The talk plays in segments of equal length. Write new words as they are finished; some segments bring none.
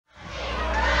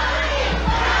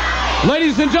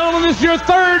Ladies and gentlemen, this is your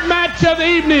third match of the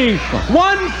evening.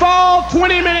 One fall,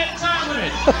 20-minute time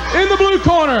limit. In the blue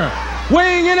corner,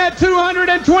 weighing in at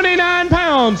 229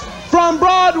 pounds, from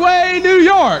Broadway, New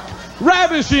York,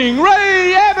 Ravishing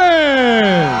Ray Evans.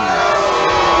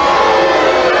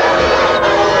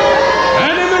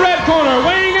 And in the red corner,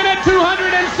 weighing in at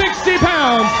 260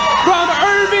 pounds, from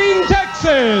Irving,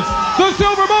 Texas, the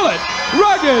Silver Bullet,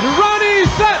 Rugged Ronnie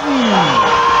Sutton.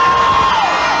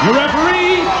 Your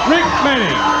referee, Rick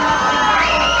Manning.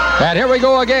 And here we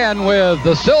go again with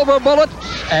the Silver Bullet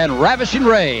and Ravishing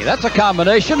Ray. That's a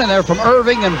combination, and they're from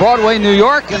Irving and Broadway, New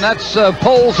York, and that's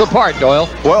poles apart, Doyle.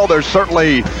 Well, there's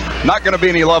certainly not going to be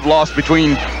any love lost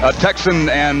between a Texan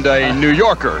and a New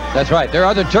Yorker. That's right. There are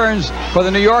other turns for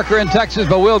the New Yorker in Texas,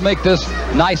 but we'll make this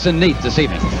nice and neat this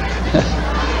evening.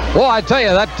 Well, I tell you,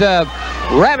 that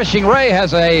Ravishing Ray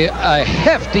has a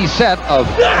hefty set of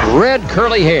red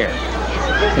curly hair.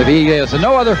 If he has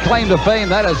no other claim to fame,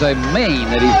 that is a mane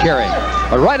that he's carrying.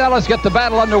 But right now, let's get the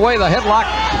battle underway. The headlock,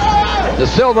 the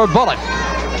Silver Bullet.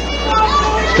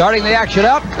 Starting the action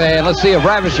out, and let's see if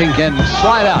Ravishing can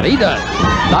slide out. He does.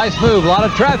 Nice move. A lot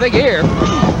of traffic here.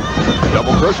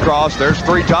 Double crisscross. There's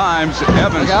 3 times.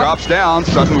 Evans drops down.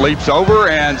 Sutton leaps over,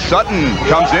 and Sutton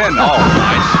comes in. Oh,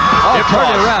 nice. Oh, turned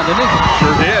it around, didn't he?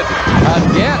 Sure did.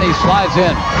 Again, he slides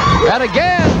in. And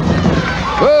again.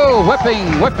 Oh,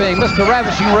 whipping, Mr.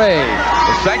 Ravishing Ray.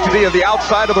 The sanctity of the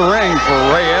outside of the ring for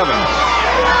Ray Evans.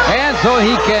 And so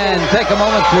he can take a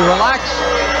moment to relax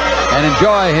and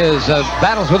enjoy his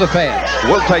battles with the fans.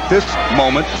 We'll take this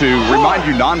moment to remind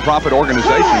you nonprofit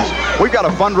organizations, we've got a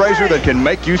fundraiser that can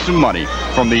make you some money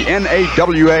from the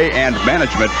NAWA and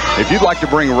management. If you'd like to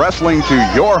bring wrestling to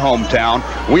your hometown,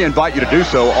 we invite you to do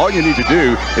so. All you need to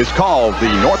do is call the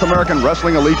North American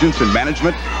Wrestling Allegiance and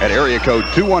Management at area code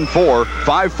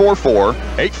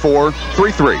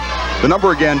 214-544-8433. The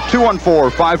number again,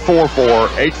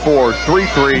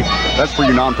 214-544-8433. That's for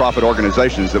you nonprofit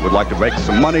organizations that would like to make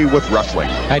some money with wrestling.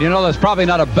 And you know, there's probably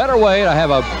not a better way to have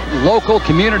a local,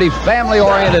 community,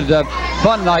 family-oriented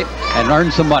fun night and earn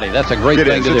some money. That's a great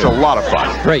thing to do. It's a lot of fun.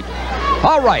 Great.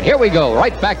 All right, here we go.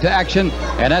 Right back to action.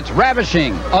 And that's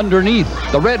Ravishing underneath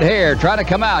the red hair, trying to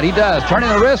come out. He does. Turning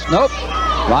the wrist. Nope.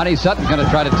 Ronnie Sutton's going to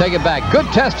try to take it back. Good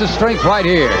test of strength right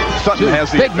here. Sutton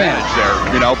has the advantage there,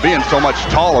 you know, being so much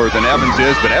taller than Evans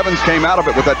is, but Evans came out of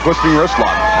it with that twisting wrist lock.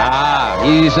 Ah,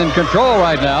 he's in control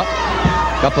right now.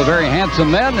 A couple of very handsome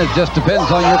men. It just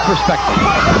depends on your perspective.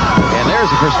 And there's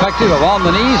the perspective of on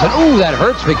the knees. And, ooh, that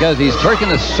hurts because he's taking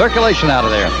the circulation out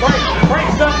of there.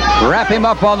 Wrap him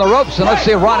up on the ropes, and let's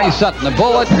see Ronnie Sutton. The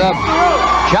Bullet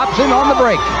chops him on the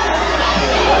break.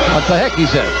 What the heck, he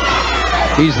says.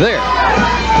 He's there.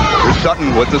 Here's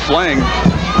Sutton with the sling.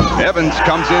 Evans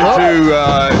comes into,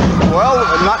 well,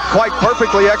 not quite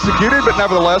perfectly executed, but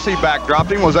nevertheless, he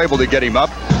backdropped him, was able to get him up.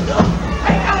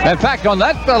 In fact, on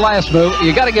that last move,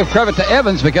 you got to give credit to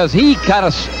Evans because he kind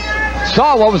of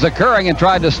saw what was occurring and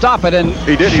tried to stop it and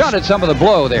shunted some of the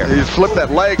blow there. He slipped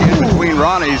that leg in between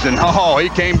Ronnie's, and oh, he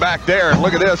came back there.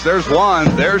 Look at this. There's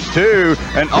 1, there's 2,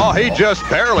 and oh, he just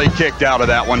barely kicked out of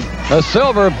that one. The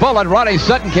Silver Bullet, Ronnie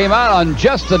Sutton, came out on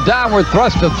just a downward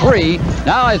thrust of 3.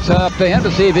 Now it's up to him to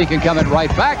see if he can come it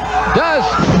right back. Does.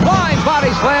 Flying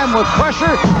body slam with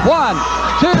pressure. 1,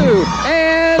 2,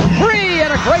 and 3,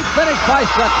 and a great finish by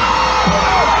Sutton.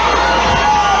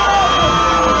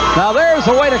 Now there's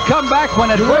a way to come back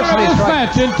when adversity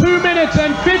strikes. Match in 2 minutes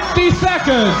and 50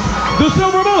 seconds. The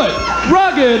Silver Bullet,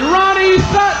 Rugged Ronnie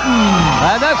Sutton.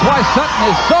 And that's why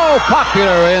Sutton is so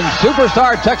popular in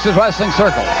superstar Texas wrestling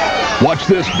circles. Watch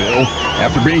this, Bill.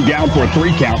 After being down for a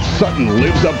 3 count, Sutton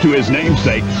lives up to his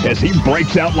namesake as he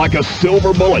breaks out like a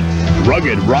silver bullet.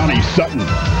 Rugged Ronnie Sutton.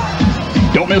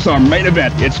 Don't miss our main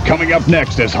event. It's coming up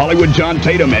next as Hollywood John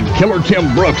Tatum and Killer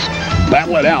Tim Brooks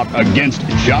battle it out against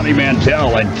Johnny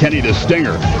Mantell and Kenny the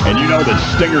Stinger. And you know that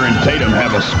Stinger and Tatum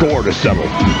have a score to settle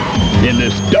in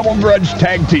this double grudge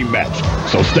tag team match.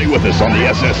 So stay with us on the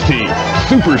SST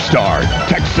Superstar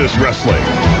Texas Wrestling.